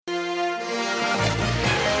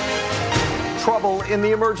trouble in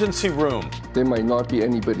the emergency room. There might not be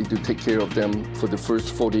anybody to take care of them for the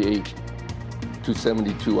first 48 to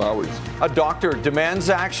 72 hours. A doctor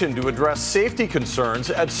demands action to address safety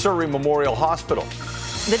concerns at Surrey Memorial Hospital.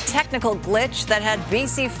 The technical glitch that had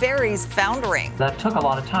BC Ferries foundering. That took a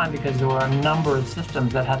lot of time because there were a number of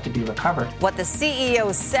systems that had to be recovered. What the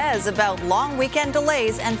CEO says about long weekend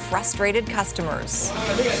delays and frustrated customers.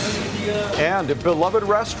 And a beloved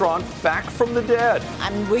restaurant back from the dead.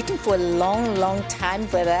 I'm waiting for a long time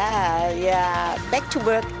for that. Yeah, back to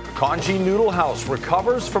work. Kanji Noodle House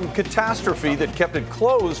recovers from catastrophe that kept it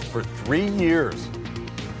closed for 3 years.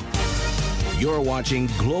 You're watching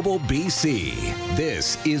Global BC.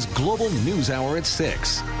 This is Global News Hour at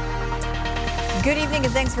 6. Good evening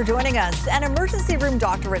and thanks for joining us. An emergency room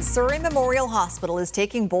doctor at Surrey Memorial Hospital is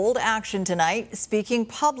taking bold action tonight, speaking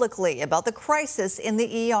publicly about the crisis in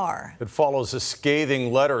the ER. It follows a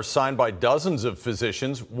scathing letter signed by dozens of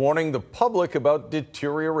physicians warning the public about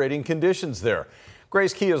deteriorating conditions there.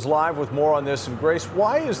 Grace Key is live with more on this. And Grace,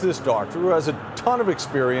 why is this doctor, who has a ton of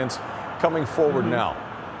experience, coming forward now?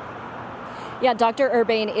 Yeah, Dr.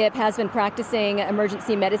 Urbane Ip has been practicing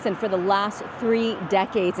emergency medicine for the last 3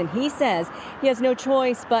 decades, and he says he has no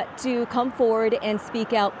choice but to come forward and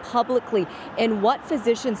speak out publicly in what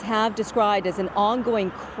physicians have described as an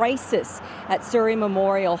ongoing crisis at Surrey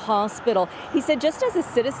Memorial Hospital. He said just as a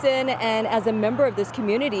citizen and as a member of this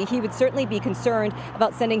community, he would certainly be concerned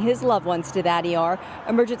about sending his loved ones to that ER.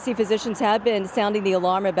 Emergency physicians have been sounding the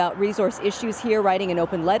alarm about resource issues here, writing an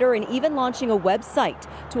open letter and even launching a website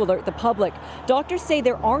to alert the public. Doctors say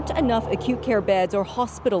there aren't enough acute care beds or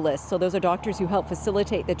hospitalists, so those are doctors who help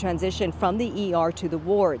facilitate the transition from the ER to the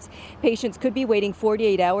wards. Patients could be waiting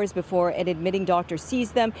 48 hours before an admitting doctor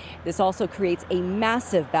sees them. This also creates a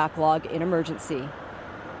massive backlog in emergency.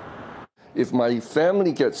 If my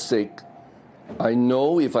family gets sick, I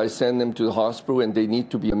know if I send them to the hospital and they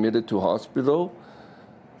need to be admitted to hospital,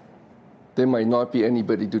 there might not be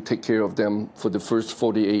anybody to take care of them for the first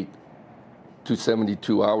 48 to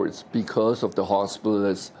 72 hours because of the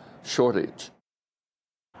hospitalist shortage.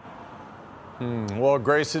 Well,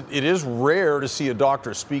 Grace, it is rare to see a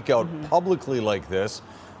doctor speak out publicly like this.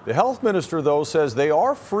 The health minister, though, says they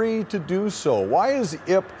are free to do so. Why is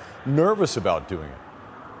Ip nervous about doing it?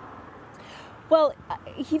 Well,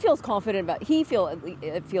 he feels confident about,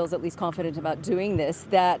 feels at least confident about doing this,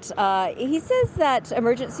 that he says that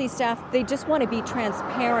emergency staff, they just want to be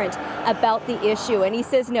transparent about the issue. And he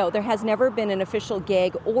says, no, there has never been an official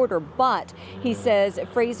gag order, but he says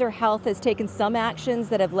Fraser Health has taken some actions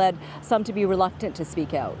that have led some to be reluctant to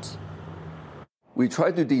speak out. We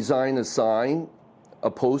tried to design a sign, a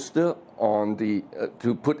poster on the,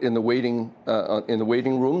 to put in the waiting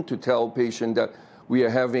room to tell patient that we are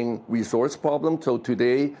having resource problems, so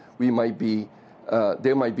today we might be,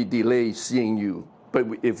 there might be delay seeing you. But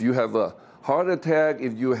if you have a heart attack,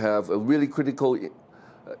 if you have a really critical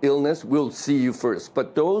illness, we'll see you first.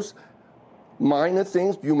 But those minor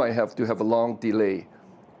things, you might have to have a long delay.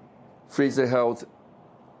 Fraser Health,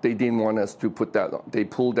 they didn't want us to put that on. They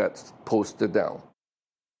pulled that poster down.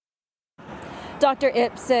 Dr.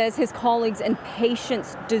 Ip says his colleagues and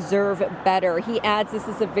patients deserve better. He adds this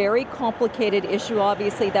is a very complicated issue,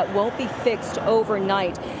 obviously, that won't be fixed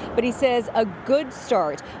overnight. But he says a good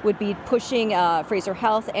start would be pushing Fraser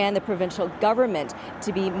Health and the provincial government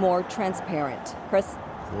to be more transparent. Chris?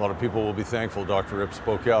 A lot of people will be thankful Dr. Ip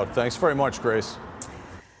spoke out. Thanks very much, Grace.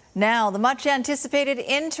 Now, the much-anticipated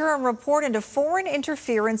interim report into foreign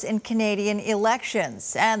interference in Canadian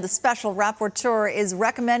elections. And the special rapporteur is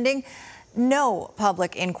recommending no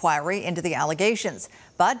public inquiry into the allegations.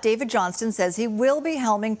 But David Johnston says he will be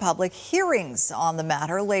helming public hearings on the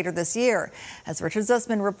matter later this year. As Richard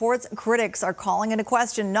Zussman reports, critics are calling into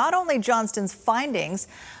question not only Johnston's findings,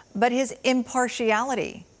 but his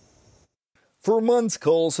impartiality. For months,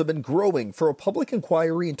 calls have been growing for a public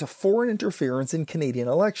inquiry into foreign interference in Canadian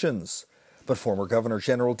elections. But former Governor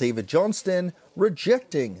General David Johnston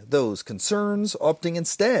rejecting those concerns, opting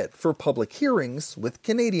instead for public hearings with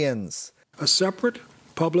Canadians. A separate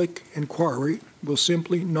public inquiry will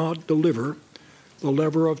simply not deliver the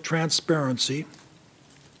level of transparency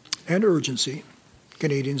and urgency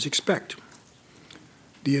Canadians expect.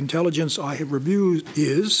 The intelligence I have reviewed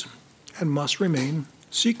is and must remain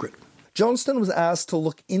secret. Johnston was asked to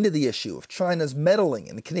look into the issue of China's meddling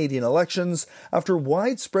in the Canadian elections after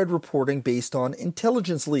widespread reporting based on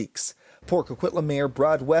intelligence leaks. Port Coquitlam Mayor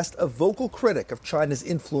Brad West, a vocal critic of China's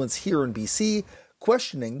influence here in BC,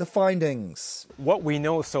 questioning the findings. What we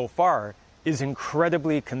know so far is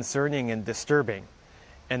incredibly concerning and disturbing.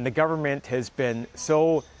 And the government has been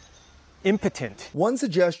so impotent. One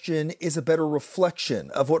suggestion is a better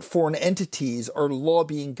reflection of what foreign entities are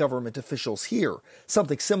lobbying government officials here.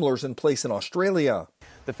 Something similar is in place in Australia.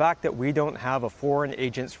 The fact that we don't have a foreign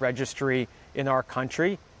agents registry in our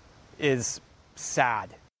country is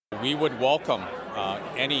sad. We would welcome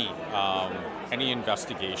any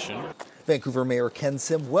investigation. Vancouver Mayor Ken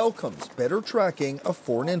Sim welcomes better tracking of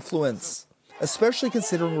foreign influence, especially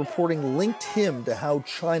considering reporting linked him to how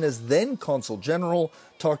China's then Consul General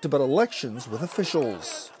talked about elections with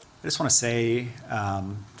officials. I just want to say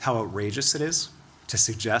how outrageous it is to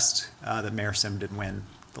suggest that Mayor Sim didn't win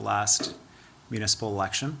the last municipal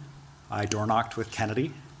election. I door-knocked with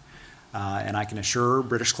Kennedy, and I can assure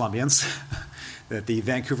British Columbians that the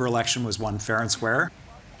Vancouver election was won fair and square.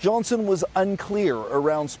 Johnson was unclear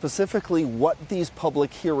around specifically what these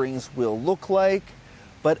public hearings will look like,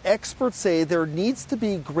 but experts say there needs to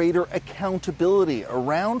be greater accountability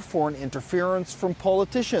around foreign interference from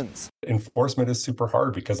politicians. Enforcement is super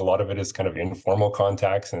hard because a lot of it is kind of informal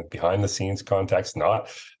contacts and behind the scenes contacts, not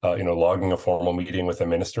logging a formal meeting with a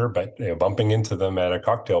minister, but bumping into them at a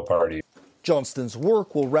cocktail party. Johnston's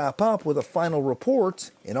work will wrap up with a final report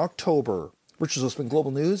in October. Richard Zussman, Global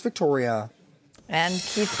News, Victoria. And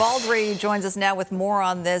Keith Baldry joins us now with more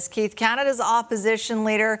on this. Keith, Canada's opposition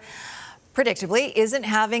leader, predictably, isn't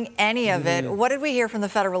having any of it. What did we hear from the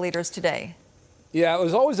federal leaders today? Yeah, it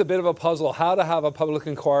was always a bit of a puzzle how to have a public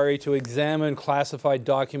inquiry to examine classified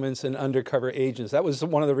documents and undercover agents. That was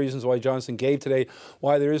one of the reasons why Johnston gave today,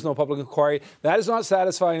 why there is no public inquiry. That is not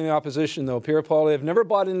satisfying the opposition, though. Pierre Poilievre never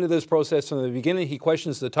bought into this process from the beginning. He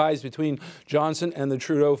questions the ties between Johnston and the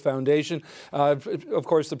Trudeau Foundation. Of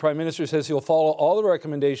course, the Prime Minister says he'll follow all the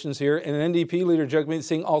recommendations here, and NDP leader Jagmeet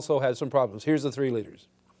Singh also has some problems. Here's the three leaders.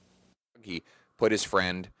 He put his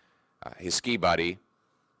friend, his ski buddy,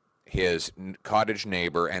 his cottage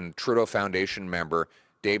neighbor, and Trudeau Foundation member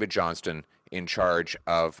David Johnston in charge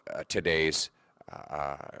of today's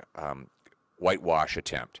whitewash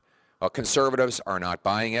attempt. Well, Conservatives are not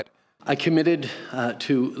buying it. I committed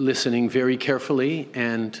to listening very carefully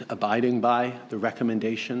and abiding by the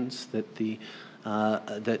recommendations that the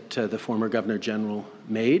former Governor General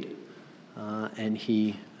made, and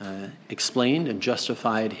he explained and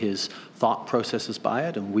justified his thought processes by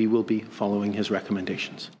it, and we will be following his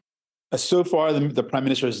recommendations. So far, the Prime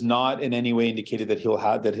Minister has not in any way indicated that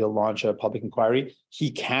he'll launch a public inquiry.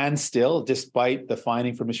 He can still, despite the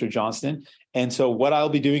finding for Mr. Johnston. And so what I'll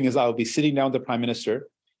be doing is I'll be sitting down with the Prime Minister,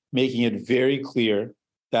 making it very clear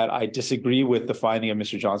that I disagree with the finding of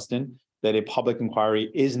Mr. Johnston, that a public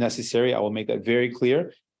inquiry is necessary. I will make that very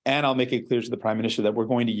clear. And I'll make it clear to the Prime Minister that we're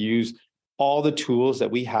going to use all the tools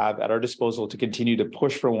that we have at our disposal to continue to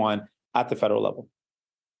push for one at the federal level.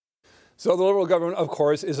 So the Liberal government, of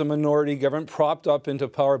course, is a minority government propped up into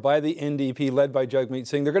power by the NDP, led by Jagmeet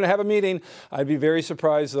Singh. They're going to have a meeting. I'd be very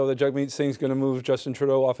surprised, though, that Jagmeet Singh's going to move Justin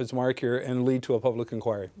Trudeau off his mark here and lead to a public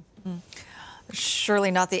inquiry.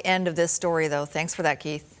 Surely not the end of this story, though. Thanks for that,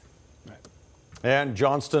 Keith. And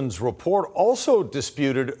Johnston's report also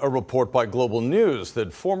disputed a report by Global News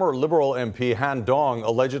that former Liberal MP Han Dong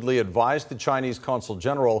allegedly advised the Chinese Consul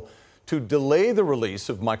General to delay the release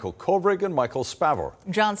of Michael Kovrig and Michael Spavor.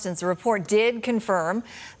 Johnston's report did confirm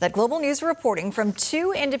that Global News reporting from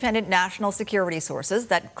two independent national security sources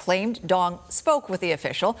that claimed Dong spoke with the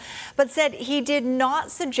official, but said he did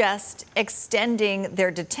not suggest extending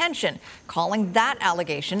their detention, calling that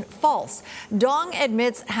allegation false. Dong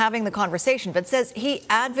admits having the conversation, but says he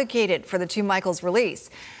advocated for the two Michaels' release.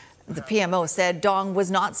 The PMO said Dong was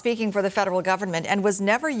not speaking for the federal government and was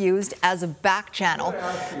never used as a back channel.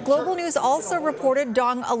 Global News also reported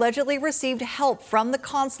Dong allegedly received help from the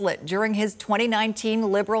consulate during his 2019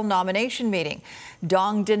 Liberal nomination meeting.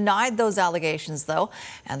 Dong denied those allegations, though,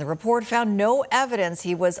 and the report found no evidence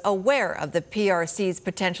he was aware of the PRC's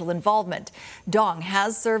potential involvement. Dong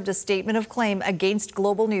has served a statement of claim against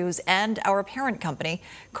Global News and our parent company,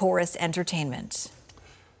 Chorus Entertainment.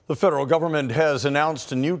 The federal government has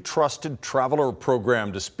announced a new Trusted Traveler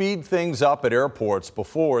program to speed things up at airports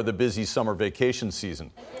before the busy summer vacation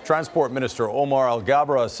season. Transport Minister Omar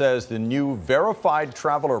Alghabra says the new Verified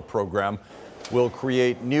Traveler program will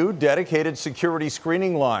create new dedicated security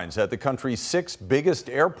screening lines at the country's 6 biggest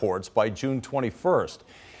airports by June 21st.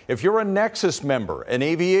 If you're a Nexus member, an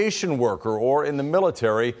aviation worker, or in the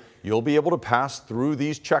military, you'll be able to pass through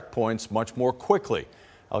these checkpoints much more quickly.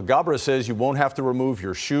 Alghabra says you won't have to remove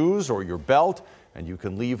your shoes or your belt, and you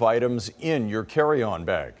can leave items in your carry-on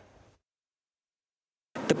bag.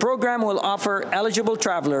 The program will offer eligible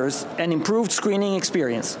travelers an improved screening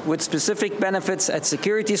experience with specific benefits at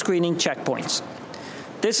security screening checkpoints.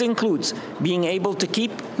 This includes being able to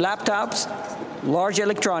keep laptops, large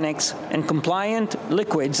electronics, and compliant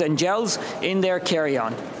liquids and gels in their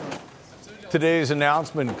carry-on. Today's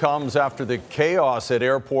announcement comes after the chaos at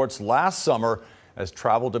airports last summer as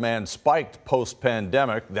travel demand spiked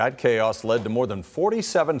post-pandemic. That chaos led to more than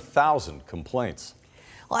 47,000 complaints.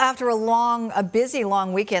 Well, after a busy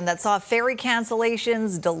long weekend that saw ferry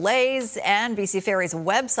cancellations, delays, and BC Ferries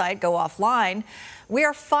website go offline, we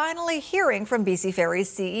are finally hearing from BC Ferries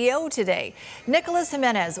CEO today. Nicholas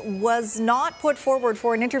Jimenez was not put forward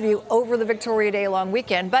for an interview over the Victoria Day long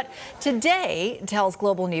weekend, but today, tells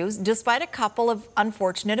Global News, despite a couple of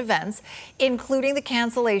unfortunate events, including the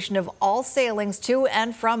cancellation of all sailings to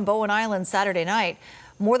and from Bowen Island Saturday night,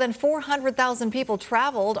 more than 400,000 people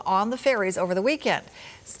traveled on the ferries over the weekend.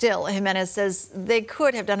 Still, Jimenez says they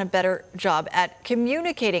could have done a better job at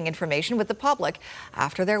communicating information with the public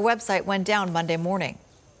after their website went down Monday morning.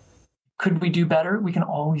 Could we do better? We can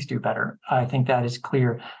always do better. I think that is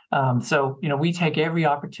clear. So, we take every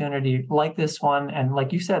opportunity like this one, and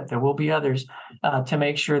like you said, there will be others, to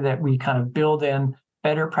make sure that we kind of build in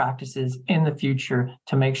better practices in the future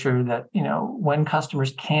to make sure that, when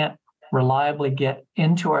customers can't reliably get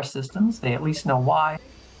into our systems, they at least know why.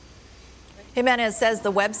 Jimenez says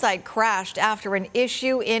the website crashed after an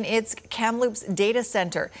issue in its Kamloops data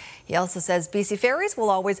center. He also says BC Ferries will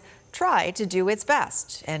always try to do its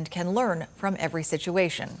best and can learn from every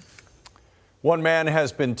situation. One man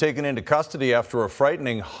has been taken into custody after a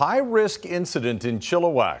frightening high-risk incident in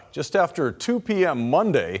Chilliwack. Just after 2 p.m.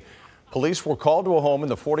 Monday, police were called to a home in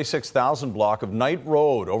the 46,000 block of Knight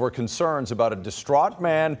Road over concerns about a distraught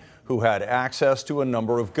man who had access to a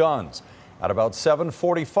number of guns. At about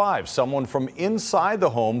 7:45, someone from inside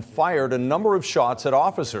the home fired a number of shots at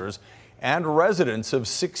officers, and residents of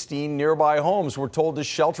 16 nearby homes were told to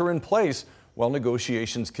shelter in place while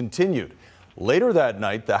negotiations continued. Later that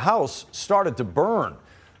night, the house started to burn.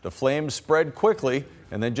 The flames spread quickly,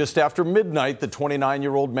 and then just after midnight, the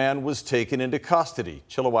 29-year-old man was taken into custody.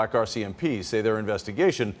 Chilliwack RCMP say their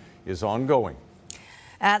investigation is ongoing.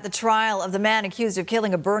 At the trial of the man accused of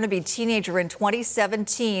killing a Burnaby teenager in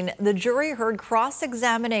 2017, the jury heard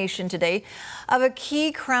cross-examination today of a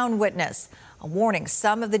key Crown witness. A warning,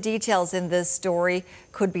 some of the details in this story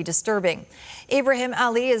could be disturbing. Ibrahim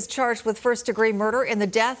Ali is charged with first-degree murder in the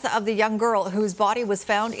death of the young girl whose body was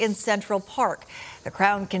found in Central Park. The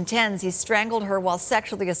Crown contends he strangled her while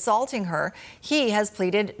sexually assaulting her. He has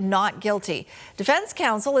pleaded not guilty. Defense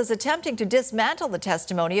counsel is attempting to dismantle the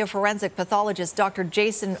testimony of forensic pathologist Dr.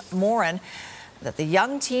 Jason Morin that the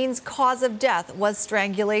young teen's cause of death was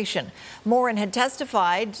strangulation. Morin had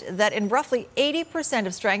testified that in roughly 80%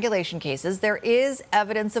 of strangulation cases, there is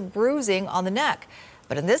evidence of bruising on the neck.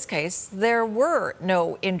 But in this case, there were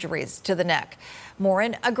no injuries to the neck.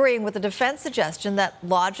 Morin agreeing with the defense suggestion that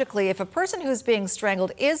logically, if a person who's being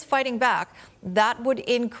strangled is fighting back, that would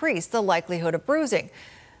increase the likelihood of bruising.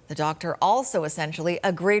 The doctor also essentially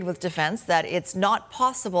agreed with defense that it's not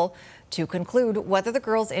possible to conclude whether the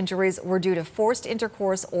girl's injuries were due to forced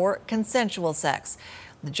intercourse or consensual sex.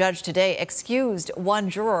 The judge today excused one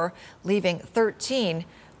juror, leaving 13,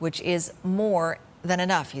 which is more than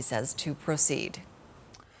enough, he says, to proceed.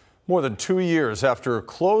 More than 2 years after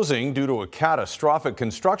closing due to a catastrophic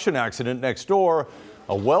construction accident next door,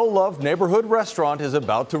 a well-loved neighborhood restaurant is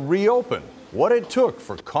about to reopen. What it took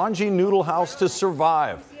for Congee Noodle House to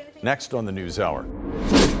survive. Next on the NewsHour.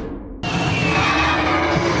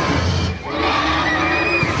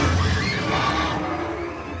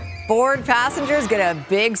 Bored passengers get a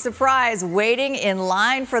big surprise waiting in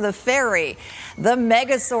line for the ferry. The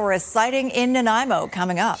Megasaurus sighting in Nanaimo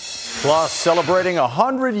coming up. Plus, celebrating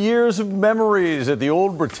 100 years of memories at the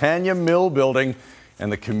old Britannia Mill building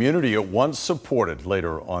and the community it once supported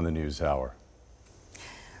later on the NewsHour.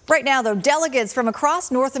 Right now, though, delegates from across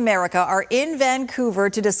North America are in Vancouver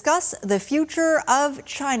to discuss the future of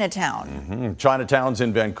Chinatown. Chinatowns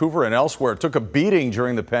in Vancouver and elsewhere took a beating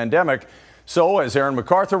during the pandemic. So, as Aaron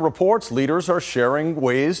MacArthur reports, leaders are sharing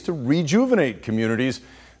ways to rejuvenate communities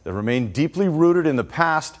that remain deeply rooted in the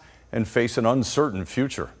past and face an uncertain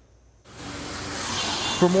future.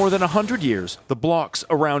 For more than 100 years, the blocks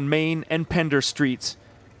around Main and Pender Streets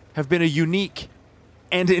have been a unique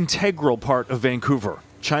and integral part of Vancouver.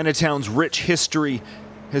 Chinatown's rich history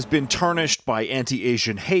has been tarnished by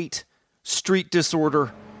anti-Asian hate, street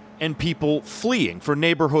disorder, and people fleeing for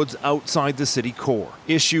neighborhoods outside the city core.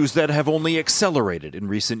 Issues that have only accelerated in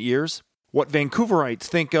recent years. What Vancouverites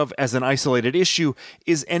think of as an isolated issue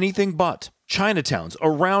is anything but. Chinatowns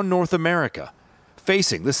around North America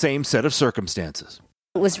facing the same set of circumstances.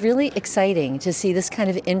 It was really exciting to see this kind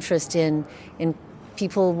of interest in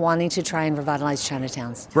people wanting to try and revitalize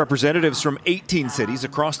Chinatowns. Representatives from 18 cities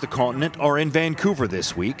across the continent are in Vancouver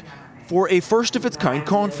this week for a first-of-its-kind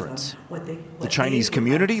conference. The Chinese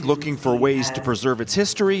community looking for ways to preserve its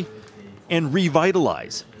history and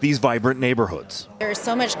revitalize these vibrant neighborhoods. There's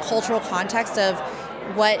so much cultural context of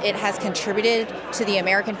what it has contributed to the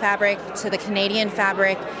American fabric, to the Canadian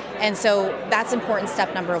fabric, and so that's important.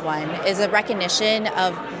 Step number one is a recognition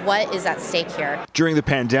of what is at stake here. During the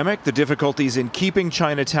pandemic, the difficulties in keeping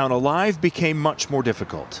Chinatown alive became much more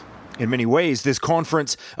difficult. In many ways, this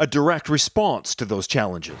conference a direct response to those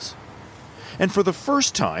challenges. And for the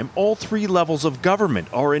first time, all three levels of government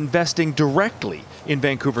are investing directly in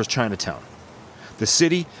Vancouver's Chinatown. The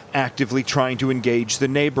city actively trying to engage the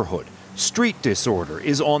neighborhood. Street disorder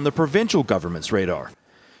is on the provincial government's radar.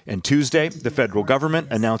 And Tuesday, the federal government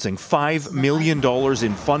announcing $5 million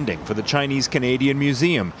in funding for the Chinese-Canadian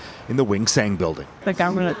Museum in the Wing Sang building. The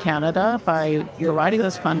government of Canada, by providing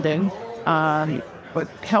this funding,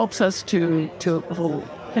 helps us to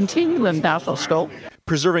continue the national scope.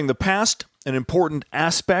 Preserving the past, an important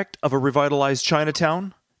aspect of a revitalized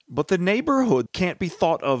Chinatown, but the neighborhood can't be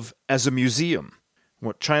thought of as a museum.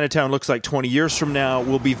 What Chinatown looks like 20 years from now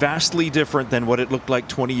will be vastly different than what it looked like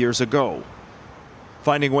 20 years ago.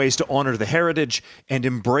 Finding ways to honor the heritage and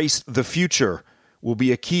embrace the future will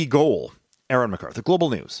be a key goal. Aaron McCarthy, Global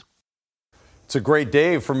News. It's a great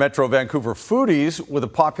day for Metro Vancouver foodies with a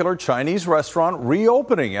popular Chinese restaurant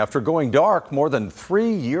reopening after going dark more than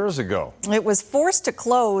 3 years ago. It was forced to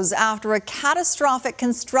close after a catastrophic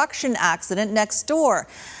construction accident next door.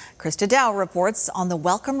 Krista Dow reports on the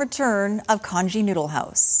welcome return of Kanji Noodle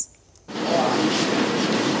House.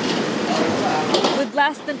 With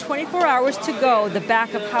less than 24 hours to go, the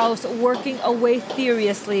back of house working away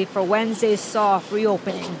furiously for Wednesday's soft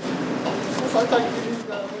reopening.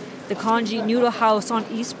 The Kanji Noodle House on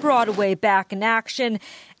East Broadway back in action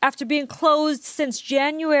after being closed since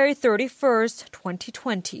January 31st,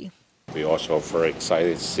 2020. We're also very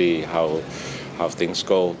excited to see how things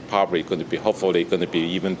go. Probably hopefully going to be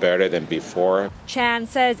even better than before. Chan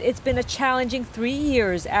says it's been a challenging 3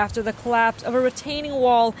 years after the collapse of a retaining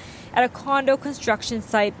wall at a condo construction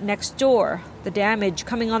site next door. The damage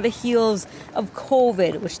coming on the heels of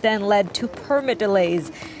COVID, which then led to permit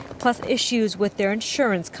delays, plus issues with their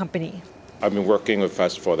insurance company. I've been working with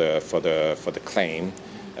us for the claim,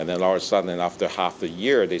 and then all of a sudden, after half the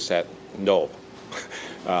year, they said no,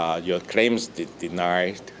 your claim's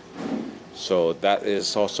denied. So that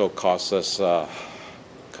is also causing us a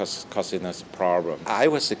problem. I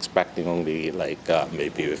was expecting only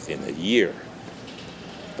maybe within a year,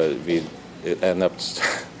 but it ended up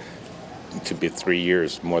to be 3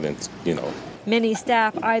 years more than, Many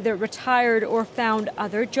staff either retired or found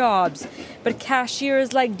other jobs. But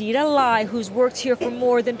cashiers like Dita Lai, who's worked here for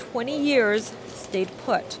more than 20 years, stayed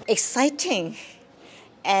put. Exciting.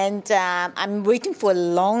 And I'm waiting for a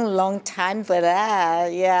long time for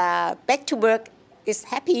that. Yeah, back to work is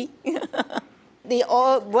happy. They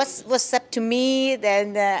all WhatsApp to me,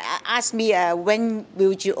 then ask me, when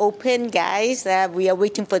will you open, guys? We are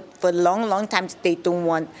waiting for a long time. They don't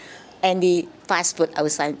want any fast food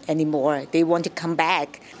outside anymore. They want to come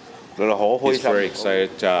back. He's very excited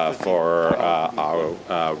for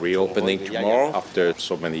our reopening tomorrow after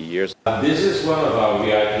so many years. This is one of our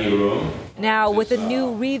VIP rooms. Now, with a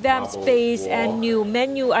new revamped space and new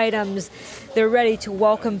menu items, they're ready to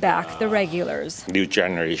welcome back the regulars. New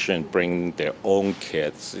generation bring their own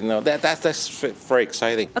kids. That's very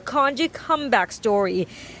exciting. A Kanji comeback story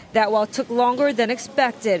that, while it took longer than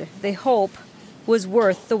expected, they hope was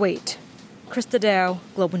worth the wait. Krista Dow,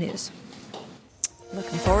 Global News.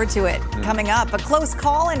 Looking forward to it. Coming up, a close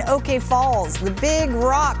call in OK Falls. The big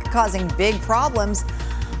rock causing big problems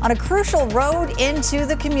on a crucial road into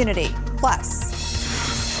the community.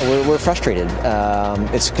 Plus, we're frustrated.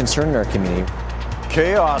 It's a concern in our community.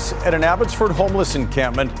 Chaos at an Abbotsford homeless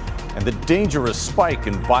encampment and the dangerous spike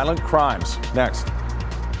in violent crimes. Next.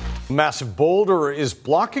 A massive boulder is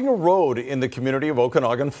blocking a road in the community of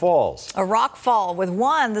Okanagan Falls. A rock fall with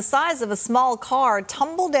one the size of a small car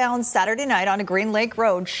tumbled down Saturday night on a Green Lake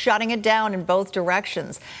Road, shutting it down in both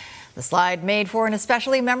directions. The slide made for an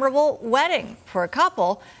especially memorable wedding for a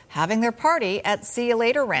couple having their party at See You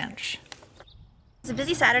Later Ranch. It's a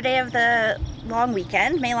busy Saturday of the long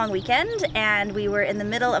weekend, May long weekend, and we were in the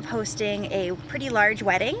middle of hosting a pretty large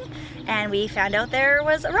wedding, and we found out there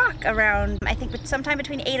was a rock around, I think sometime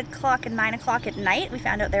between 8 o'clock and 9 o'clock at night. We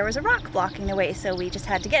found out there was a rock blocking the way, so we just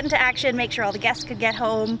had to get into action, make sure all the guests could get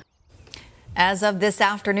home. As of this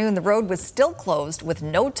afternoon, the road was still closed with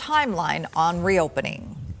no timeline on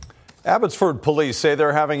reopening. Abbotsford police say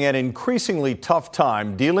they're having an increasingly tough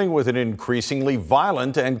time dealing with an increasingly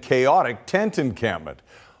violent and chaotic tent encampment.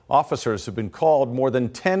 Officers have been called more than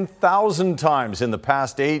 10,000 times in the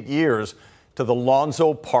past 8 years to the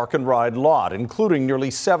Lonzo Park and Ride lot, including nearly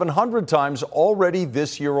 700 times already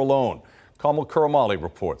this year alone. Kamal Karamali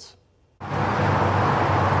reports.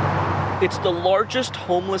 It's the largest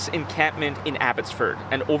homeless encampment in Abbotsford,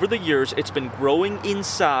 and over the years it's been growing in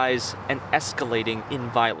size and escalating in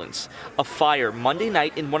violence. A fire Monday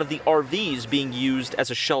night in one of the RVs being used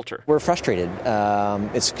as a shelter. We're frustrated.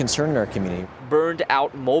 It's a concern in our community. Burned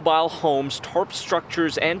out mobile homes, tarp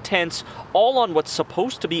structures, and tents, all on what's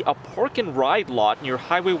supposed to be a park and ride lot near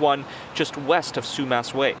Highway 1, just west of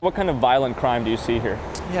Sumas Way. What kind of violent crime do you see here?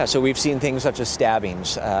 Yeah, so we've seen things such as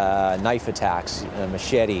stabbings, knife attacks,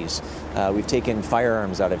 machetes. We've taken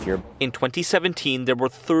firearms out of here. In 2017, there were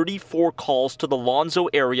 34 calls to the Lonzo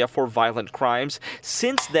area for violent crimes.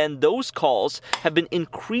 Since then, those calls have been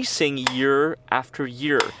increasing year after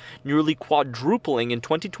year, nearly quadrupling in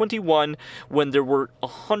 2021 when there were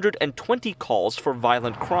 120 calls for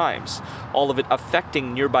violent crimes, all of it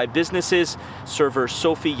affecting nearby businesses. Server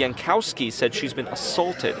Sophie Yankowski said she's been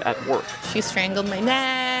assaulted at work. She strangled my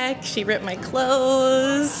neck, she ripped my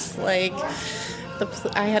clothes,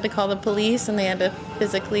 I had to call the police and they had to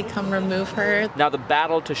physically come remove her. Now the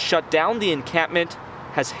battle to shut down the encampment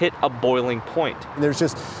has hit a boiling point. There's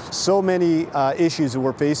just so many issues that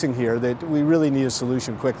we're facing here that we really need a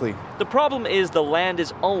solution quickly. The problem is the land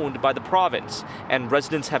is owned by the province, and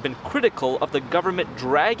residents have been critical of the government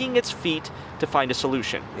dragging its feet to find a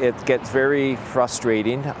solution. It gets very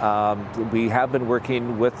frustrating. We have been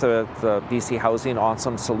working with the BC Housing on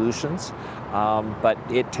some solutions, but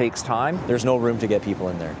it takes time. There's no room to get people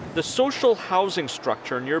in there. The social housing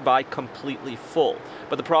structure nearby completely full,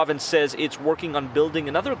 but the province says it's working on building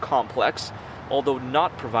another complex, although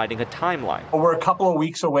not providing a timeline. We're a couple of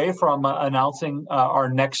weeks away from announcing our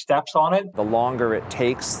next steps on it. The longer it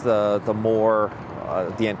takes, the more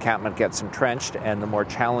the encampment gets entrenched and the more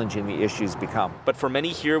challenging the issues become. But for many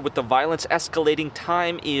here, with the violence escalating,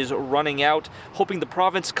 time is running out, hoping the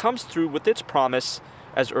province comes through with its promise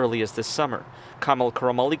as early as this summer. Kamal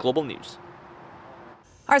Karamali, Global News.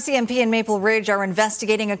 RCMP and Maple Ridge are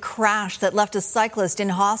investigating a crash that left a cyclist in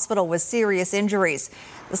hospital with serious injuries.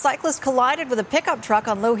 The cyclist collided with a pickup truck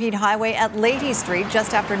on Lougheed Highway at Leahy Street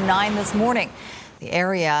just after 9 this morning. The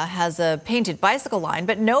area has a painted bicycle line,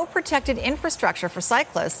 but no protected infrastructure for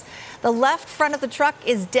cyclists. The left front of the truck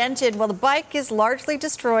is dented while the bike is largely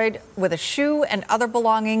destroyed, with a shoe and other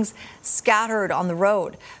belongings scattered on the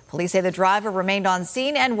road. Police say the driver remained on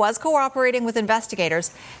scene and was cooperating with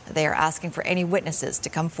investigators. They are asking for any witnesses to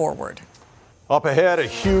come forward. Up ahead, a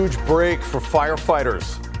huge break for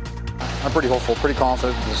firefighters. I'm pretty hopeful, pretty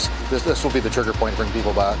confident this will be the trigger point to bring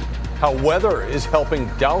people back. How weather is helping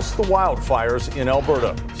douse the wildfires in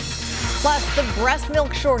Alberta. Plus, the breast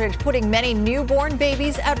milk shortage putting many newborn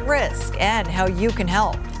babies at risk, and how you can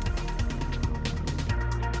help.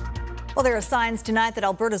 Well, there are signs tonight that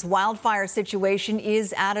Alberta's wildfire situation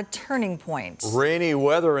is at a turning point. Rainy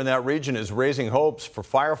weather in that region is raising hopes for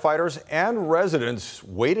firefighters and residents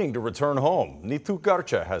waiting to return home. Neetu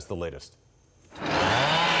Garcha has the latest.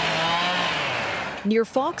 Near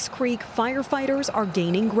Fox Creek, firefighters are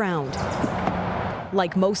gaining ground.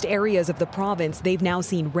 Like most areas of the province, they've now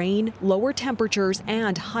seen rain, lower temperatures,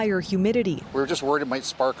 and higher humidity. We were just worried it might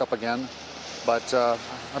spark up again, but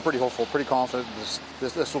I'm pretty hopeful, pretty confident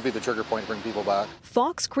this will be the trigger point to bring people back.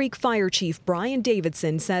 Fox Creek Fire Chief Brian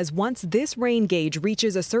Davidson says once this rain gauge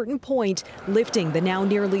reaches a certain point, lifting the now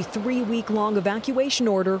nearly 3-week-long evacuation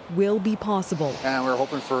order will be possible. And we're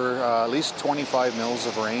hoping for at least 25 mils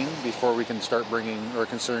of rain before we can start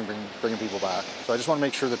considering bringing people back. So I just want to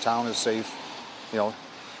make sure the town is safe.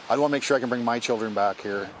 I want to make sure I can bring my children back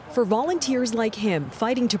here. For volunteers like him,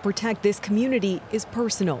 fighting to protect this community is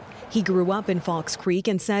personal. He grew up in Fox Creek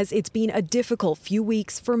and says it's been a difficult few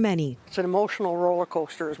weeks for many. It's an emotional roller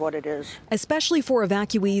coaster is what it is. Especially for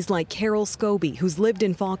evacuees like Carol Scobie, who's lived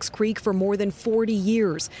in Fox Creek for more than 40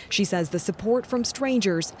 years. She says the support from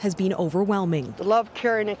strangers has been overwhelming. The love,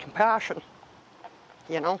 caring, and compassion,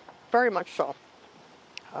 very much so.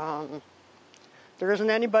 There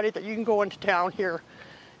isn't anybody that you can go into town here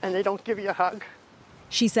and they don't give you a hug.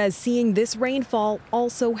 She says seeing this rainfall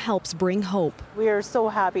also helps bring hope. We are so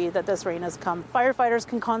happy that this rain has come. Firefighters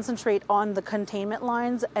can concentrate on the containment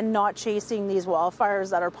lines and not chasing these wildfires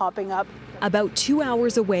that are popping up. About 2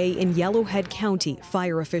 hours away in Yellowhead County,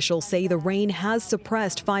 fire officials say the rain has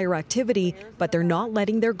suppressed fire activity, but they're not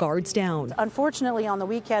letting their guards down. Unfortunately, on the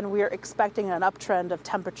weekend, we are expecting an uptrend of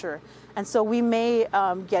temperature. And so we may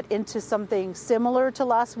get into something similar to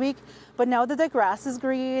last week. But now that the grass is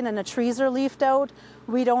green and the trees are leafed out,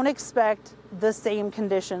 we don't expect the same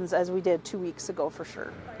conditions as we did 2 weeks ago for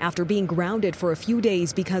sure. After being grounded for a few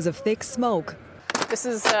days because of thick smoke. This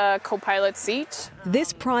is a co-pilot seat.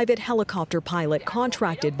 This private helicopter pilot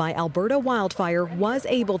contracted by Alberta Wildfire was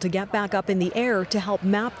able to get back up in the air to help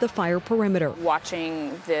map the fire perimeter.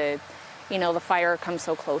 Watching the fire come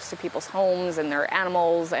so close to people's homes and their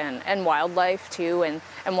animals and wildlife too, and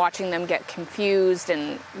watching them get confused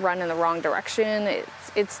and run in the wrong direction,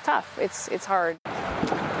 it's tough, it's hard.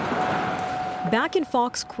 Back in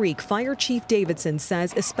Fox Creek, Fire Chief Davidson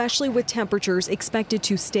says especially with temperatures expected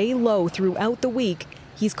to stay low throughout the week,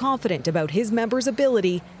 he's confident about his members'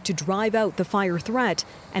 ability to drive out the fire threat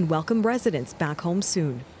and welcome residents back home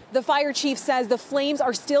soon. The fire chief says the flames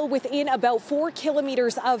are still within about 4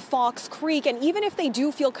 kilometers of Fox Creek, and even if they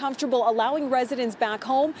do feel comfortable allowing residents back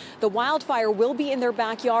home, the wildfire will be in their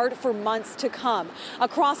backyard for months to come.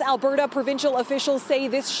 Across Alberta, provincial officials say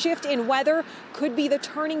this shift in weather could be the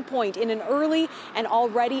turning point in an early and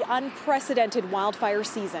already unprecedented wildfire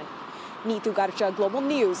season. Neetu Garcha, Global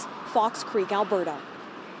News, Fox Creek, Alberta.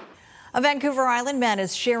 A Vancouver Island man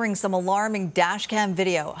is sharing some alarming dashcam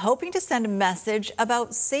video, hoping to send a message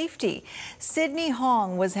about safety. Sydney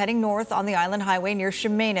Hong was heading north on the Island Highway near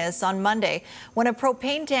Chemainus on Monday when a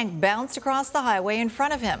propane tank bounced across the highway in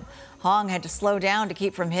front of him. Hong had to slow down to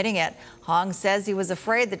keep from hitting it. Hong says he was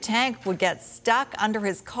afraid the tank would get stuck under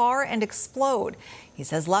his car and explode. He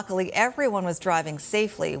says luckily everyone was driving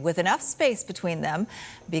safely with enough space between them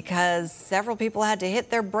because several people had to hit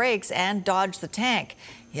their brakes and dodge the tank.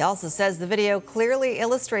 He also says the video clearly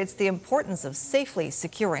illustrates the importance of safely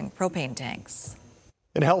securing propane tanks.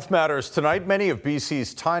 In Health Matters tonight, many of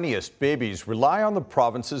BC's tiniest babies rely on the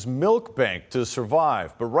province's milk bank to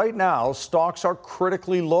survive. But right now, stocks are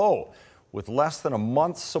critically low, with less than a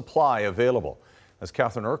month's supply available. As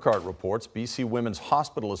Catherine Urquhart reports, BC Women's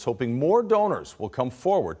Hospital is hoping more donors will come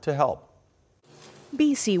forward to help.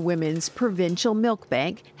 BC Women's Provincial Milk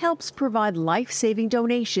Bank helps provide life-saving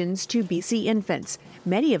donations to BC infants,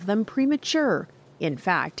 many of them premature. In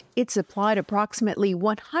fact, it supplied approximately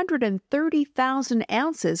 130,000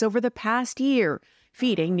 ounces over the past year,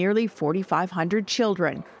 feeding nearly 4,500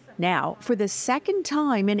 children. Now, for the second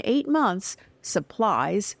time in 8 months,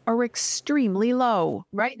 supplies are extremely low.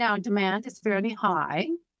 Right now, demand is fairly high,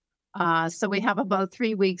 so we have about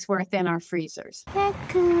 3 weeks worth in our freezers.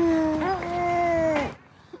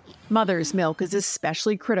 Mother's milk is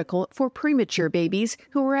especially critical for premature babies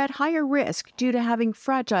who are at higher risk due to having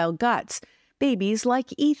fragile guts. Babies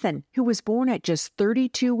like Ethan, who was born at just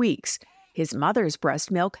 32 weeks. His mother's breast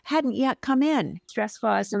milk hadn't yet come in. Stressful,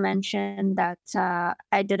 as I mentioned, that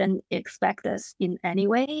I didn't expect this in any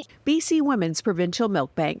way. BC Women's Provincial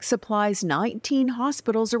Milk Bank supplies 19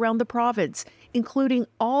 hospitals around the province, including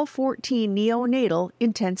all 14 neonatal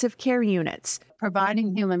intensive care units.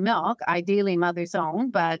 Providing human milk, ideally mother's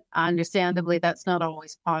own, but understandably that's not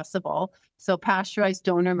always possible. So pasteurized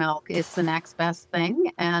donor milk is the next best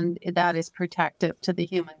thing, and that is protective to the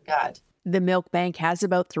human gut. The milk bank has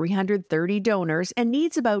about 330 donors and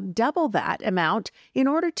needs about double that amount in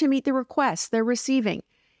order to meet the requests they're receiving.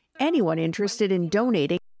 Anyone interested in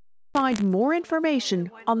donating can find more information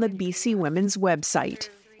on the BC Women's website.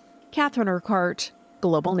 Catherine Urquhart,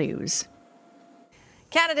 Global News.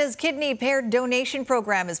 Canada's kidney paired donation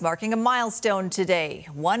program is marking a milestone today.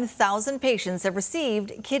 1,000 patients have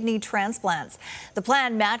received kidney transplants. The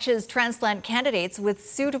plan matches transplant candidates with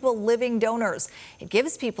suitable living donors. It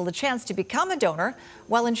gives people the chance to become a donor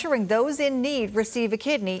while ensuring those in need receive a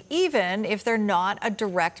kidney, even if they're not a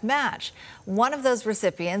direct match. One of those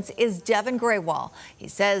recipients is Devin Greywall. He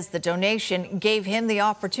says the donation gave him the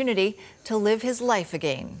opportunity to live his life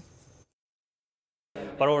again.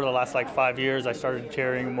 But over the last 5 years, I started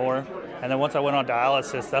caring more. And then once I went on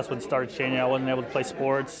dialysis, that's when it started changing. I wasn't able to play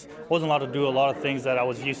sports. Wasn't allowed to do a lot of things that I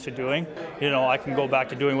was used to doing. I can go back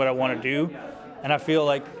to doing what I want to do. And I feel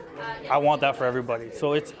like I want that for everybody.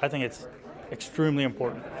 So I think it's extremely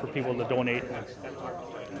important for people to donate.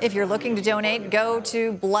 If you're looking to donate, go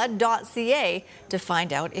to blood.ca to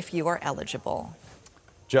find out if you are eligible.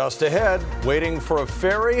 Just ahead, waiting for a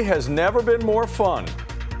ferry has never been more fun.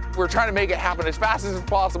 We're trying to make it happen as fast as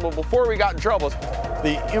possible before we got in trouble.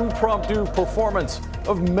 The impromptu performance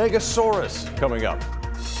of Megasaurus coming up.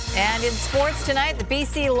 And in sports tonight, the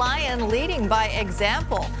BC Lion leading by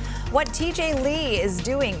example. What TJ Lee is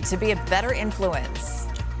doing to be a better influence.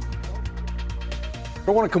 I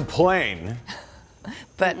don't want to complain.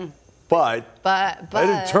 But I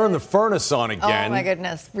didn't turn the furnace on again. Oh my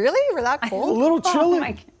goodness. Really? We're that cold? A little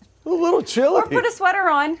chilly. A little chilly. Or put a sweater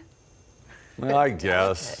on. Well, I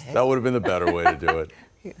guess that would have been the better way to do it.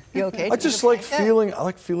 You okay? I just like feeling. I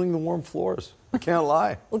like feeling the warm floors. I can't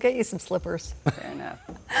lie. We'll get you some slippers. Fair enough.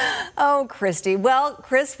 Oh, Christy. Well,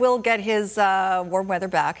 Chris will get his warm weather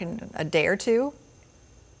back in a day or two.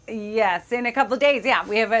 Yes, in a couple of days. Yeah,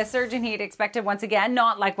 we have a surge in heat expected once again,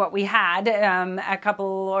 not like what we had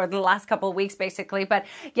the last couple of weeks, basically. But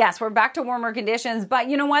yes, we're back to warmer conditions. But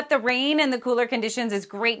you know what? The rain and the cooler conditions is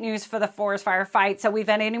great news for the forest fire fight. So we've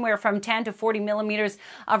had anywhere from 10 to 40 millimeters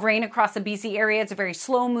of rain across the BC area. It's a very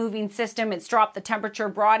slow moving system. It's dropped the temperature,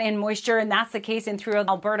 brought in moisture, and that's the case in through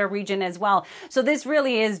Alberta region as well. So this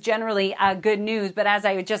really is generally good news. But as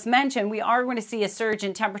I just mentioned, we are going to see a surge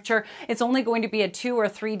in temperature. It's only going to be a 2 or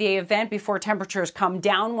 3 day event before temperatures come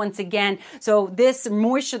down once again. So this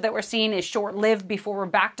moisture that we're seeing is short-lived before we're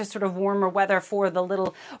back to sort of warmer weather for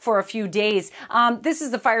a few days. This is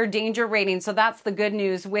the fire danger rating. So that's the good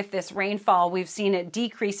news with this rainfall. We've seen it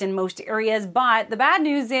decrease in most areas, but the bad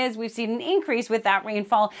news is we've seen an increase with that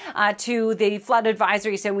rainfall to the flood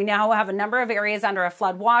advisory. So we now have a number of areas under a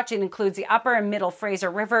flood watch. It includes the upper and middle Fraser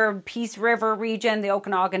River, Peace River region, the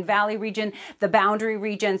Okanagan Valley region, the Boundary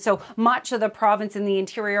region. So much of the province in the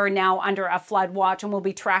interior are now under a flood watch, and we'll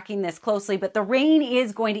be tracking this closely. But the rain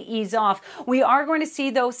is going to ease off. We are going to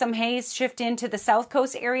see, though, some haze shift into the south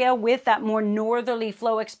coast area with that more northerly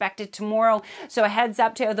flow expected tomorrow. So a heads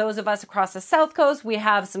up to those of us across the south coast. We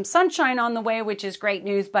have some sunshine on the way, which is great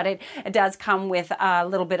news, but it does come with a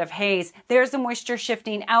little bit of haze. There's the moisture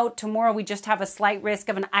shifting out. Tomorrow we just have a slight risk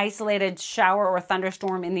of an isolated shower or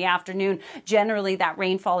thunderstorm in the afternoon. Generally, that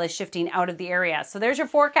rainfall is shifting out of the area. So there's your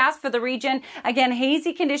forecast for the region. Again,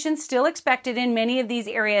 hazy conditions still expected in many of these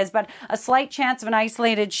areas, but a slight chance of an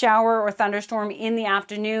isolated shower or thunderstorm in the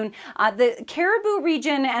afternoon. The Caribou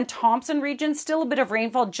region and Thompson region, still a bit of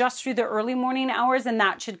rainfall just through the early morning hours, and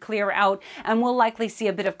that should clear out. And we'll likely see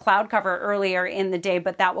a bit of cloud cover earlier in the day,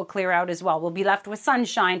 but that will clear out as well. We'll be left with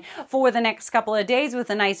sunshine for the next couple of days with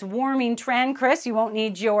a nice warming trend. Chris, you won't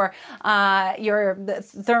need your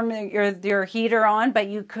heater on, but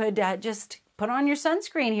you could just put on your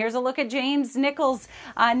sunscreen. Here's a look at James Nicholas,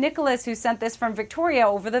 who sent this from Victoria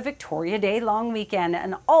over the Victoria Day long weekend,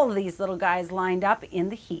 and all of these little guys lined up in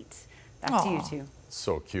the heat. Back to you two.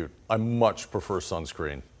 So cute. I much prefer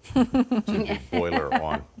sunscreen to the boiler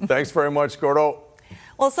on. Thanks very much, Gordo.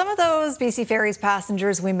 Well, some of those BC Ferries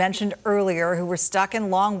passengers we mentioned earlier who were stuck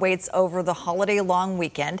in long waits over the holiday long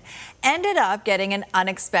weekend ended up getting an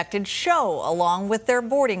unexpected show along with their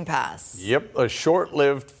boarding pass. Yep, a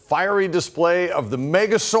short-lived fiery display of the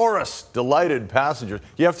Megasaurus delighted passengers.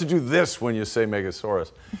 You have to do this when you say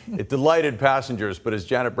Megasaurus. It delighted passengers, but as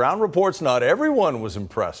Janet Brown reports, not everyone was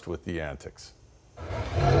impressed with the antics.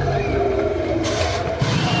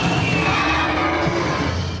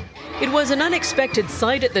 It was an unexpected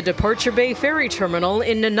sight at the Departure Bay Ferry Terminal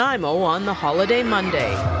in Nanaimo on the holiday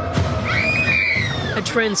Monday. A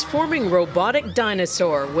transforming robotic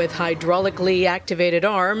dinosaur with hydraulically activated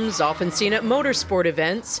arms, often seen at motorsport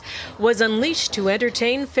events, was unleashed to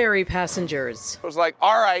entertain ferry passengers. It was like,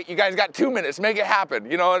 all right, you guys got 2 minutes, make it happen.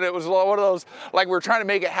 You know, and it was one of those, like we were trying to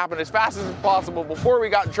make it happen as fast as possible before we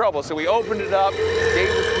got in trouble. So we opened it up, gave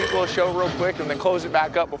the people a show real quick, and then closed it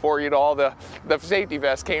back up before, all the safety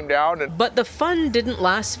vests came down. But the fun didn't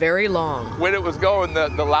last very long. When it was going, the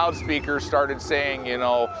loudspeakers started saying,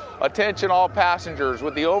 attention all passengers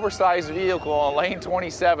with the oversized vehicle on lane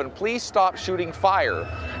 27, please stop shooting fire.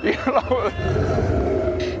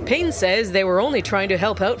 Payne says they were only trying to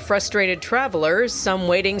help out frustrated travelers, some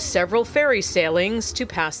waiting several ferry sailings to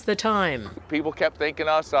pass the time. People kept thanking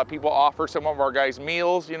us. People offered some of our guys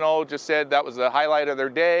meals, just said that was the highlight of their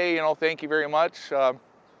day. Thank you very much.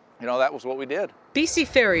 That was what we did. BC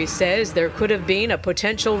Ferries says there could have been a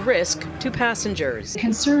potential risk to passengers.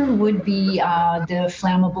 Concern would be the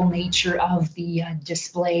flammable nature of the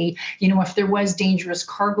display. If there was dangerous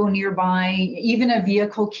cargo nearby, even a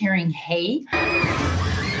vehicle carrying hay.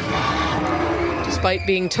 Despite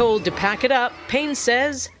being told to pack it up, Payne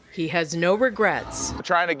says he has no regrets.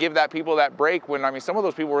 Trying to give people that break when, some of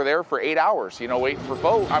those people were there for 8 hours, waiting for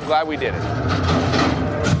boat. I'm glad we did it.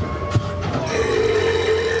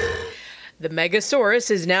 The Megasaurus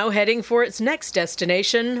is now heading for its next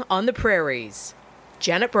destination on the prairies.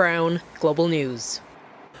 Janet Brown, Global News.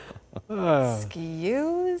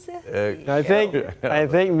 Excuse? I think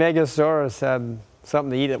Megasaurus had something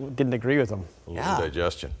to eat that didn't agree with him. A little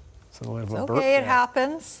digestion. So it's okay, it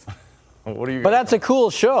happens. What are you? But that's a cool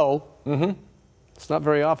show. Mm-hmm. It's not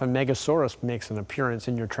very often Megasaurus makes an appearance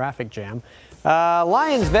in your traffic jam.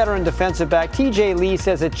 Lions veteran defensive back TJ Lee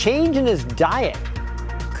says a change in his diet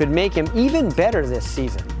could make him even better this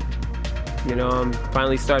season. You know, I'm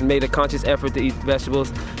finally starting to make a conscious effort to eat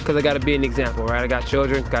vegetables because I got to be an example, right? I got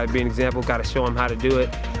children, got to be an example, got to show them how to do it.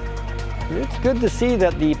 It's good to see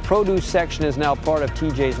that the produce section is now part of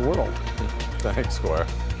TJ's world. Thanks, Squire.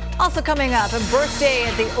 Also coming up, a birthday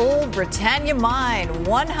at the old Britannia Mine.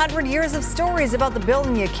 100 years of stories about the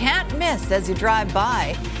building you can't miss as you drive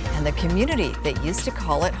by, and the community that used to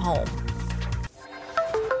call it home.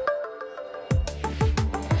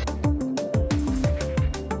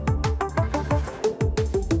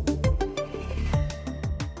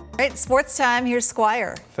 All right, sports time. Here's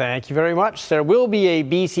Squire. Thank you very much. There will be a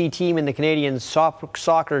BC team in the Canadian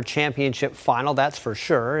Soccer Championship final, that's for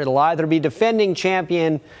sure. It'll either be defending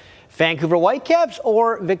champion Vancouver Whitecaps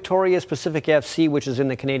or Victoria's Pacific FC, which is in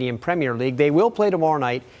the Canadian Premier League. They will play tomorrow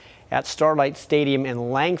night at Starlight Stadium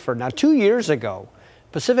in Langford. Now, 2 years ago,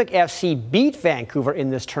 Pacific FC beat Vancouver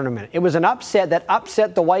in this tournament. It was an upset that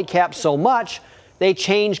upset the Whitecaps so much, they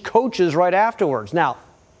changed coaches right afterwards. Now,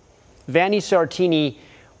 Vanni Sartini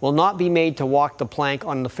will not be made to walk the plank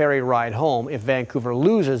on the ferry ride home if Vancouver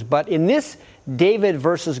loses. But in this David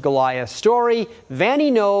versus Goliath story, Vanni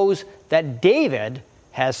knows that David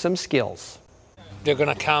has some skills. They're going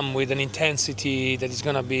to come with an intensity that is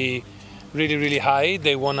going to be really, really high.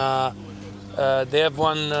 They have won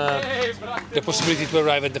the possibility to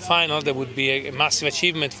arrive at the final. That would be a massive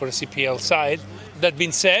achievement for a CPL side. That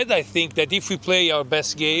being said, I think that if we play our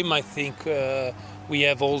best game, I think we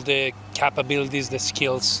have all the capabilities, the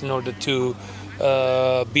skills in order to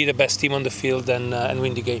be the best team on the field and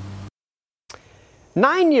win the game.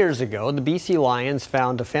 9 years ago, the BC Lions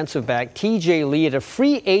found defensive back TJ Lee at a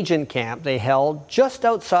free agent camp they held just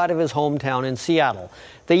outside of his hometown in Seattle.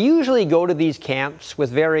 They usually go to these camps with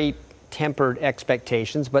very tempered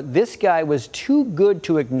expectations, but this guy was too good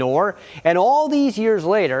to ignore. And all these years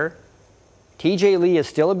later, TJ Lee is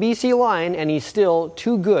still a BC Lion, and he's still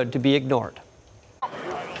too good to be ignored.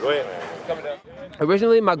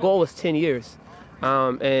 Originally, my goal was 10 years.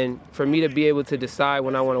 And for me to be able to decide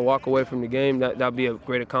when I want to walk away from the game, that'll be a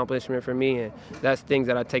great accomplishment for me. And that's things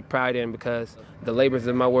that I take pride in because the labors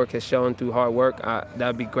of my work has shown through hard work.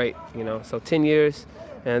 That'd be great, you know. So 10 years,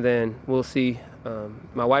 and then we'll see.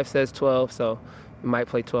 My wife says 12, so we might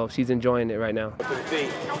play 12. She's enjoying it right now.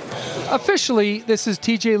 Officially, this is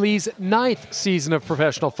TJ Lee's 9th season of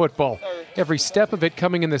professional football. Every step of it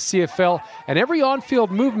coming in the CFL and every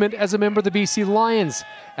on-field movement as a member of the BC Lions.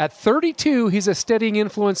 At 32, he's a steadying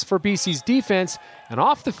influence for BC's defense, and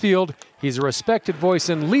off the field, he's a respected voice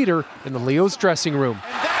and leader in the Leos dressing room. Is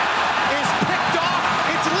picked off.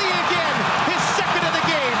 It's Lee again, his second of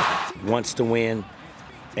the game. Wants to win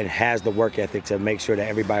and has the work ethic to make sure that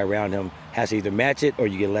everybody around him has to either match it or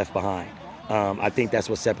you get left behind. I think that's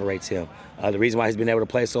what separates him. The reason why he's been able to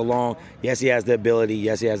play so long, yes, he has the ability,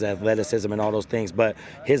 yes, he has the athleticism and all those things, but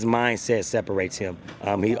his mindset separates him.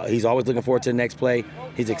 He's always looking forward to the next play.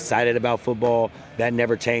 He's excited about football. That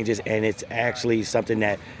never changes, and it's actually something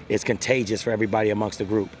that is contagious for everybody amongst the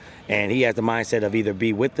group. And he has the mindset of either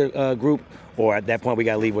be with the group or at that point we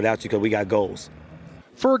got to leave without you because we got goals.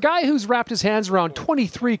 For a guy who's wrapped his hands around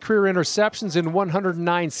 23 career interceptions in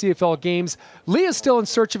 109 CFL games, Lee is still in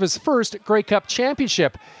search of his first Grey Cup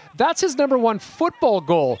championship. That's his number one football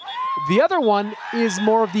goal. The other one is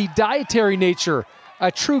more of the dietary nature,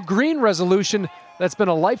 a true green resolution that's been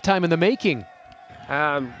a lifetime in the making.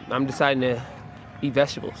 I'm deciding to eat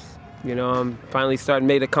vegetables. You know, I'm finally starting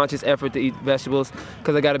to make a conscious effort to eat vegetables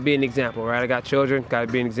because I got to be an example, right? I got children, got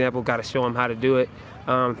to be an example, got to show them how to do it.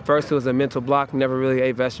 First, it was a mental block, never really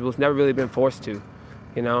ate vegetables, never really been forced to,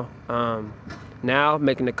 you know. Now,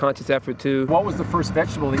 making a conscious effort to. What was the first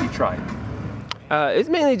vegetable that you tried? It's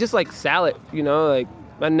mainly just like salad, you know, like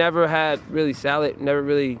I never had really salad, never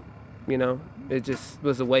really, you know, it just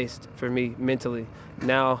was a waste for me mentally.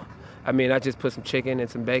 Now, I mean, I just put some chicken and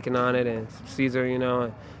some bacon on it and some Caesar, you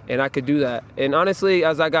know, and I could do that. And honestly,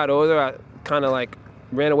 as I got older, I kind of like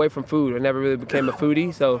ran away from food. I never really became a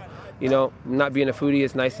foodie, so, you know, not being a foodie,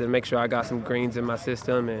 it's nice to make sure I got some greens in my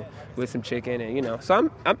system and with some chicken and, you know, so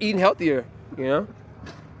I'm eating healthier, you know.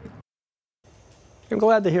 I'm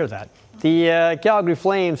glad to hear that. The Calgary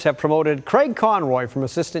Flames have promoted Craig Conroy from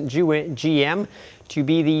assistant GM to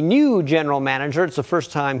be the new general manager. It's the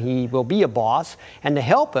first time he will be a boss. And to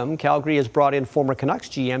help him, Calgary has brought in former Canucks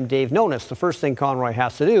GM Dave Nonis. The first thing Conroy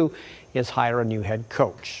has to do is hire a new head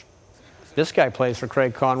coach. This guy plays for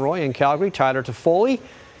Craig Conroy in Calgary, Tyler Toffoli.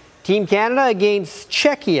 Team Canada against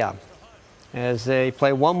Czechia as they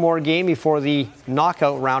play one more game before the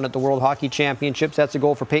knockout round at the World Hockey Championships. That's a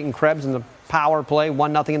goal for Peyton Krebs in the power play,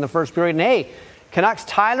 1-0 in the first period. And hey, Canucks'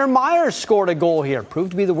 Tyler Myers scored a goal here,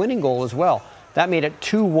 proved to be the winning goal as well. That made it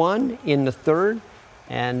 2-1 in the third.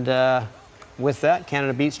 And With that,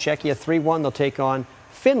 Canada beats Czechia 3-1. They'll take on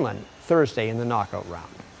Finland Thursday in the knockout round.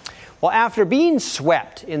 Well, after being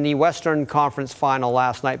swept in the Western Conference Final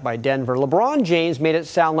last night by Denver, LeBron James made it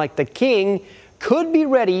sound like the King could be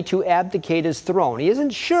ready to abdicate his throne. He isn't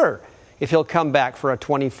sure if he'll come back for a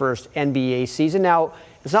 21st NBA season. Now,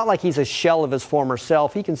 it's not like he's a shell of his former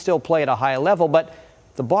self. He can still play at a high level, but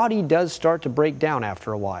the body does start to break down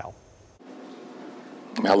after a while.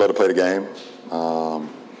 I love to play the game.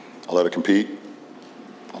 I love to compete.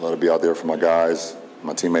 I love to be out there for my guys,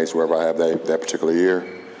 my teammates, wherever I have that particular year.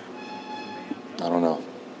 I don't know.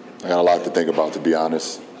 I got a lot to think about, to be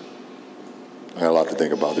honest.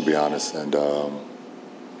 And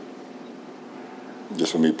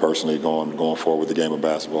just for me personally, going forward with the game of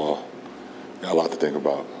basketball, I got a lot to think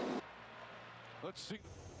about. Let's see.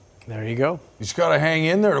 There you go. He's got to hang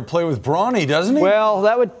in there to play with Bronny, doesn't he? Well,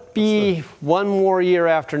 that would be one more year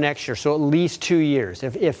after next year, so at least 2 years.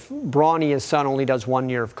 If Bronny, his son, only does 1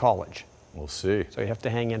 year of college. We'll see. So you have to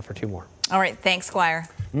hang in for 2 more. All right, thanks, Squire.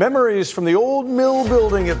 Memories from the old mill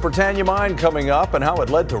building at Britannia Mine coming up, and how it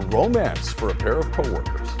led to romance for a pair of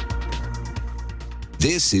co-workers.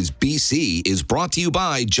 This is BC is brought to you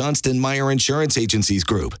by Johnston Meyer Insurance Agencies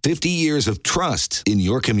Group. 50 years of trust in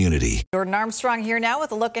your community. Jordan Armstrong here now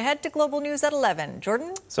with a look ahead to Global News at 11.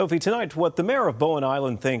 Jordan? Sophie, tonight, what the mayor of Bowen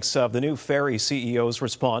Island thinks of the new ferry CEO's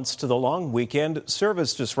response to the long weekend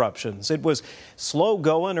service disruptions. It was slow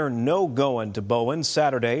going or no going to Bowen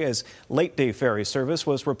Saturday as late day ferry service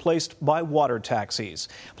was replaced by water taxis.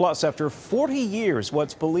 Plus, after 40 years,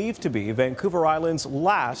 what's believed to be Vancouver Island's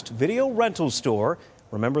last video rental store,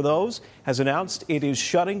 remember those, has announced it is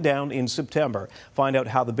shutting down in September. Find out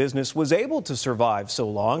how the business was able to survive so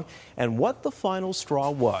long and what the final straw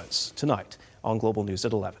was tonight on Global News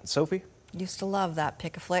at 11. Sophie? Used to love that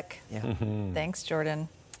pick-a-flick. Yeah. Thanks, Jordan.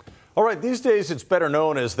 All right, these days it's better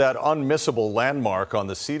known as that unmissable landmark on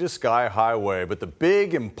the Sea to Sky Highway, but the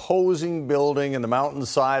big, imposing building in the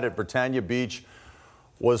mountainside at Britannia Beach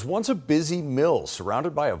was once a busy mill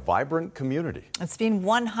surrounded by a vibrant community. It's been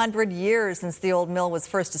 100 years since the old mill was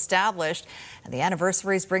first established, and the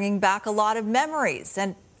anniversary is bringing back a lot of memories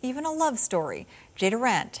and even a love story. Jay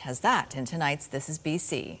Durant has that in tonight's This is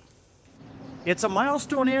BC. It's a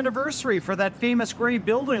milestone anniversary for that famous gray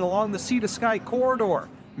building along the Sea to Sky corridor.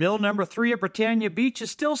 Mill number 3 at Britannia Beach is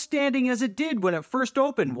still standing as it did when it first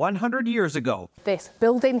opened 100 years ago. This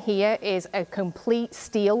building here is a complete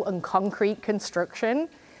steel and concrete construction,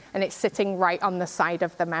 and it's sitting right on the side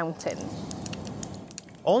of the mountain.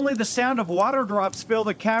 Only the sound of water drops fill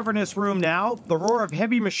the cavernous room now. The roar of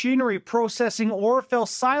heavy machinery processing ore fell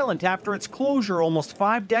silent after its closure almost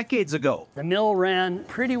 5 decades ago. The mill ran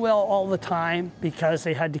pretty well all the time because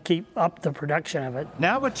they had to keep up the production of it.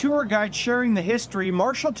 Now a tour guide sharing the history.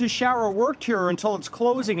 Marshall Teixeira worked here until its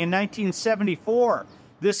closing in 1974.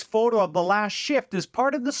 This photo of the last shift is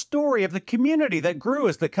part of the story of the community that grew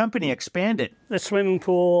as the company expanded. The swimming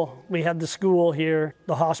pool, we had the school here,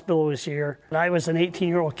 the hospital was here. I was an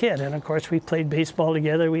 18-year-old kid, and of course we played baseball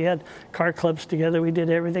together, we had car clubs together, we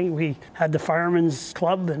did everything. We had the firemen's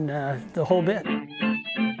club and the whole bit.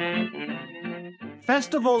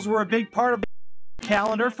 Festivals were a big part of the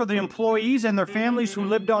calendar for the employees and their families who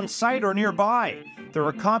lived on site or nearby. There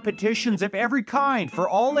were competitions of every kind for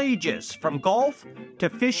all ages, from golf to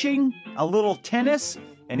fishing, a little tennis,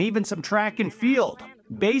 and even some track and field.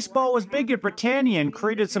 Baseball was big at Britannia and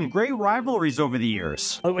created some great rivalries over the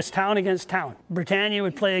years. It was town against town. Britannia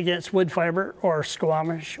would play against Woodfibre or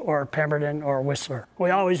Squamish or Pemberton or Whistler. We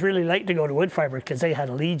always really liked to go to Woodfibre because they had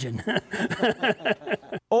a legion.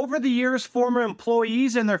 Over the years, former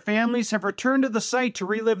employees and their families have returned to the site to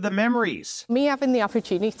relive the memories. Me having the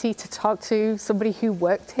opportunity to talk to somebody who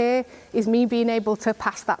worked here is me being able to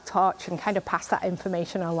pass that torch and kind of pass that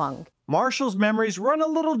information along. Marshall's memories run a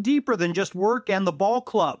little deeper than just work and the ball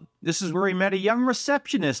club. This is where he met a young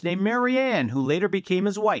receptionist named Marianne, who later became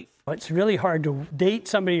his wife. It's really hard to date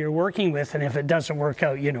somebody you're working with, and if it doesn't work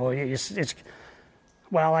out, you know,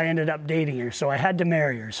 well, I ended up dating her, so I had to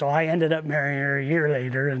marry her. So I ended up marrying her a year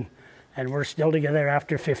later, and we're still together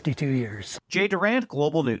after 52 years. Jay Durant,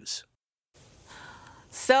 Global News.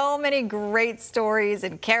 So many great stories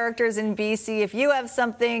and characters in BC. If you have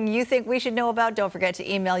something you think we should know about, don't forget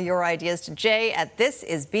to email your ideas to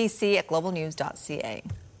jay@thisisbc@globalnews.ca.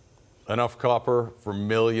 Enough copper for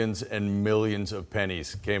millions and millions of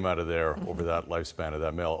pennies came out of there over that lifespan of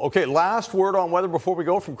that mill. Okay, last word on weather before we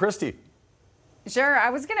go from Christy. Sure. I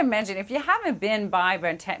was going to mention, if you haven't been by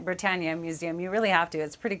Britannia Museum, you really have to.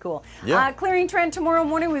 It's pretty cool. Yeah. Clearing trend tomorrow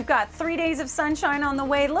morning. We've got 3 days of sunshine on the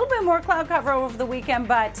way. A little bit more cloud cover over the weekend,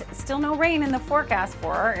 but still no rain in the forecast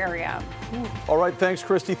for our area. All right. Thanks,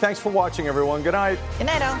 Christy. Thanks for watching, everyone. Good night. Good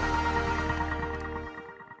night, all.